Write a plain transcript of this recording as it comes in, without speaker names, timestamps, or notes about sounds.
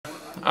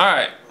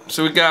Alright,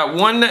 so we got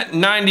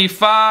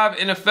 195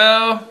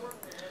 NFL.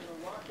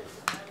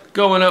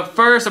 Going up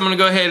first, I'm going to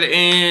go ahead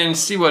and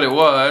see what it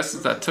was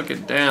since I took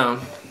it down.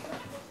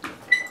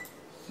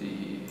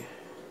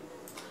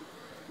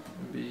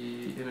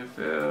 The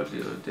NFL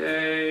deal of the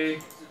day.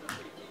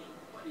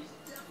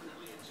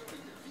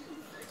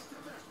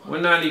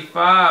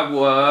 195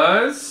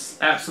 was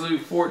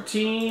absolute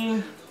 14.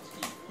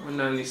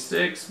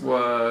 196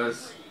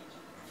 was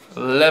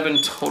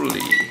 11 totally.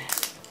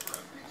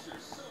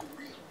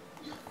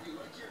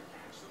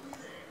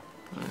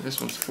 Right,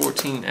 this one's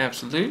 14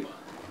 absolute.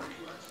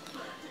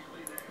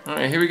 All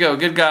right, here we go.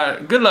 Good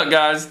luck,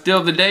 guys.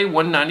 Deal of the day,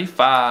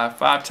 195.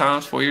 5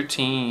 times for your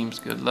teams.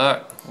 Good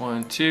luck.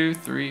 1, 2,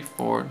 3,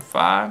 4, and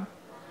 5.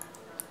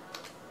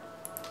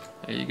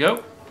 There you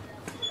go.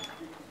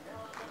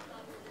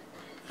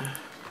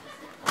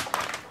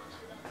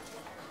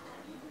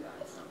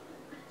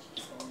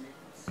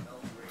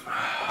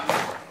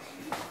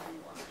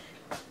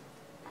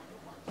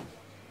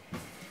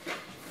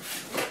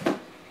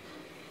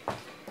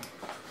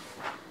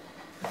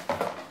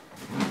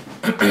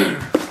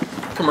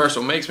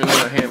 Commercial makes me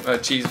want a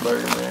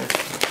cheeseburger, man.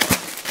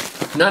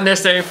 Not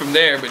necessarily from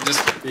there, but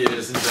just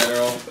just in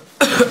general.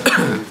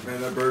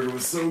 Man, that burger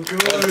was so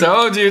good. I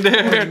told you, dude.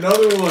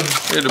 Another one.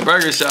 Dude, the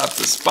burger shop's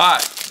the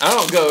spot. I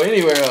don't go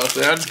anywhere else,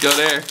 man. I just go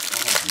there.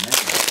 Oh man,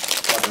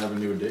 I'm about to have a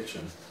new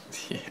addiction.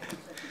 Yeah,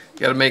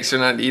 gotta make sure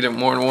not to eat it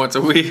more than once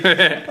a week.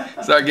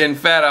 Start getting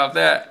fat off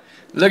that.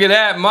 Look at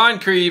that,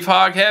 Moncrief,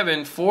 Hog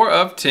Heaven, 4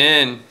 of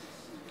 10.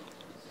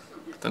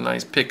 It's a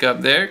nice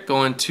pickup there.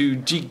 Going to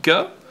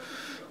Gico.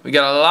 We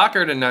got a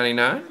locker to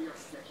 99.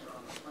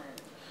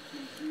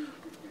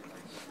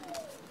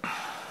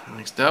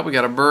 Next up, we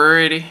got a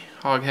Brady,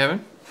 Hog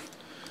Heaven.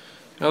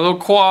 A little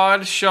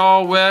quad,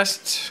 Shaw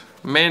West,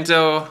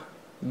 Manzo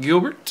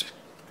Gilbert.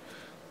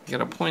 We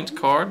got a points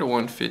card to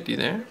 150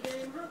 there.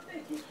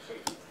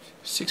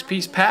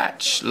 6-piece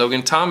patch,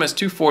 Logan Thomas,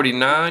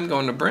 249,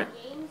 going to Brent.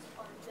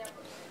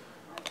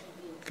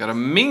 Got a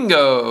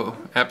Mingo,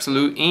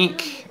 Absolute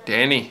Ink,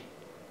 Danny.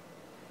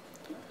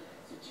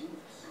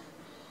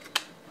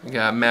 We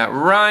got Matt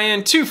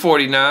Ryan,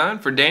 249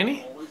 for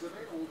Danny.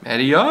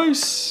 Matty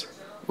Ice.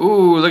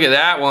 Ooh, look at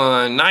that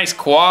one. Nice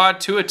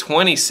quad, 2 of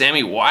 20,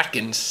 Sammy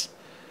Watkins.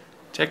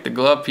 Check the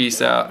glove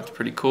piece out. It's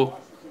pretty cool.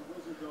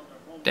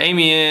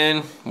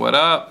 Damien, what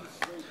up?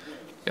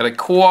 Got a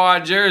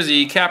quad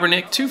jersey,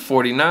 Kaepernick,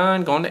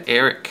 249, going to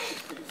Eric.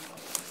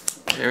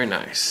 Very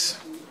nice.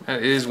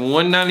 That is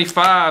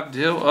 195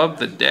 deal of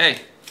the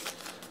day.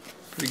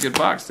 Pretty good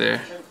box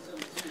there.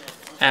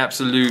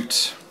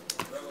 Absolute.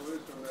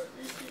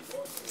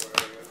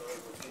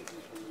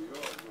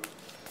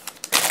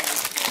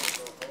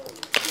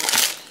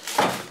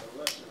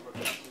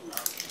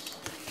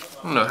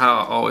 I don't know how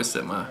I always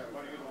set my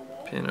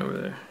pin over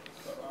there.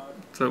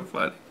 It's so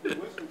funny.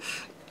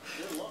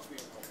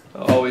 I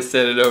always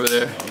set it over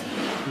there.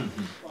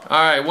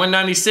 Alright,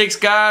 196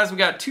 guys. We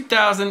got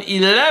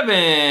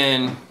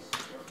 2011.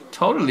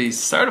 Totally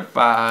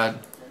certified.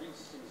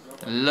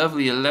 A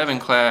lovely 11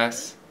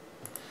 class.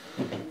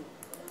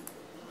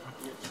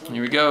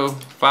 Here we go.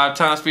 5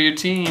 times for your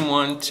team.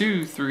 1,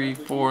 2, 3,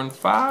 4, and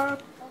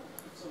 5.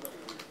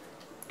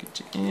 Get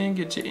you in,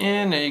 get you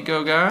in. There you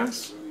go,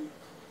 guys.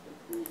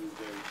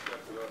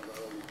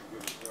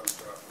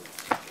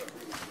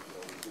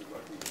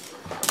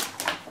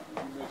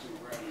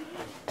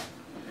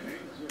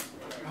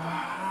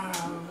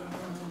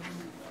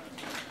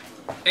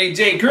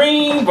 AJ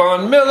Green,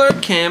 Von Miller,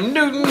 Cam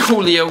Newton,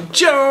 Julio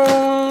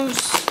Jones,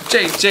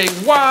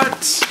 JJ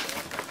Watt.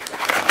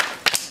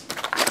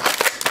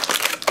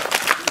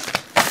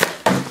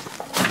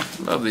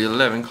 Love the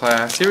 11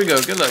 class. Here we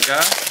go. Good luck,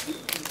 guys.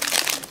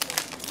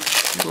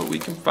 See what we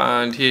can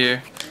find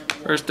here.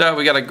 First up,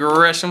 we got a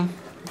Gresham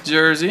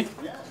jersey.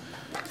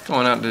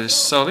 Going out to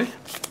Sully,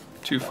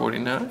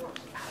 249.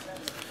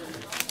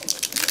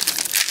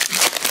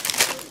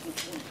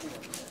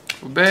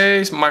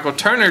 Base, Michael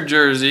Turner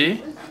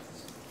jersey.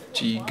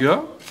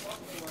 Gigo.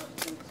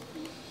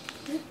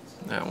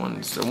 That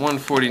one's the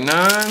 149.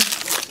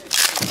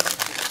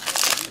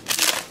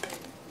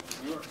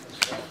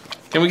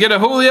 Can we get a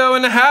Julio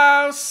in the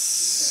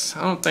house?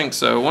 I don't think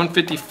so.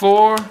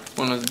 154.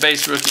 One was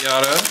base rookie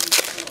auto.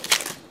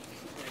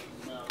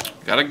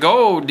 Got a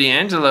gold,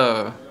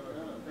 D'Angelo.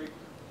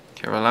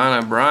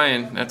 Carolina,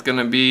 Brian. That's going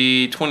to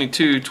be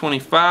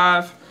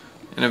 22-25.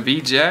 And a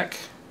V-Jack.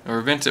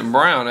 Or Vincent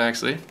Brown,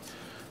 actually.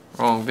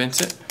 Wrong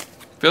Vincent.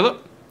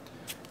 Phillip.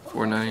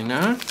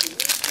 $4.99.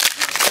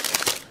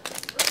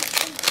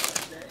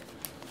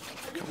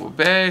 Couple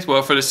bags.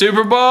 Well, for the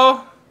Super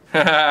Bowl,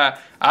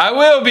 I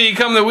will be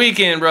come the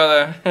weekend,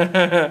 brother.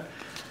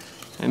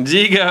 And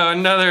Gigo,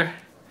 another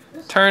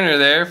Turner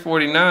there,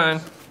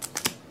 49.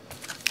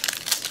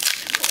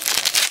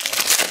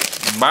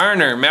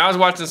 Burner. Man, I was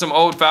watching some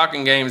old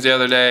Falcon games the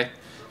other day.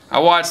 I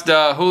watched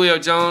Julio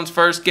Jones'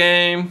 first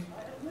game.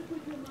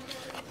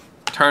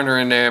 Turner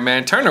in there,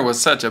 man. Turner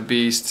was such a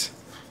beast.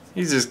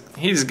 He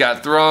just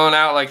got thrown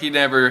out like he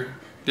never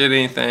did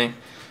anything.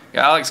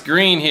 Got Alex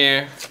Green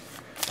here.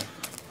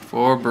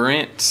 For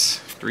Brent,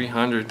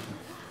 300.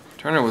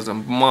 Turner was a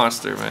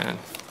monster, man.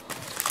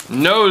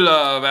 No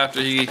love after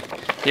he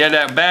had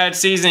that bad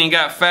season. He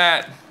got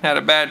fat, had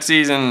a bad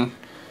season.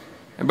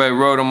 Everybody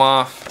wrote him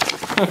off.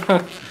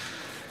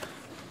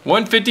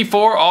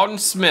 154 Alden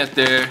Smith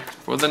there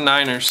for the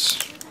Niners.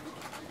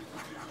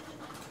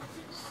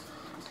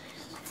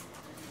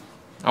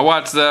 I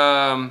watched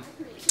some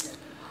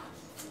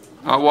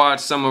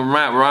of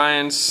Matt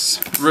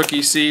Ryan's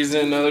rookie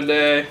season the other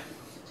day.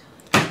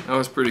 That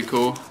was pretty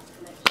cool.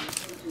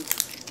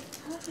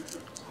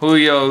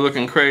 Julio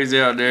looking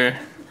crazy out there.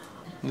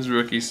 His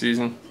rookie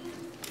season.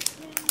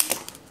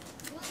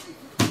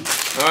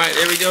 Alright,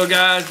 there we go,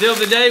 guys. Deal of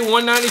the day,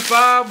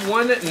 195,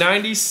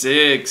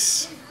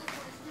 196.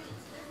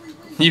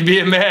 You'd be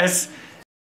a mess.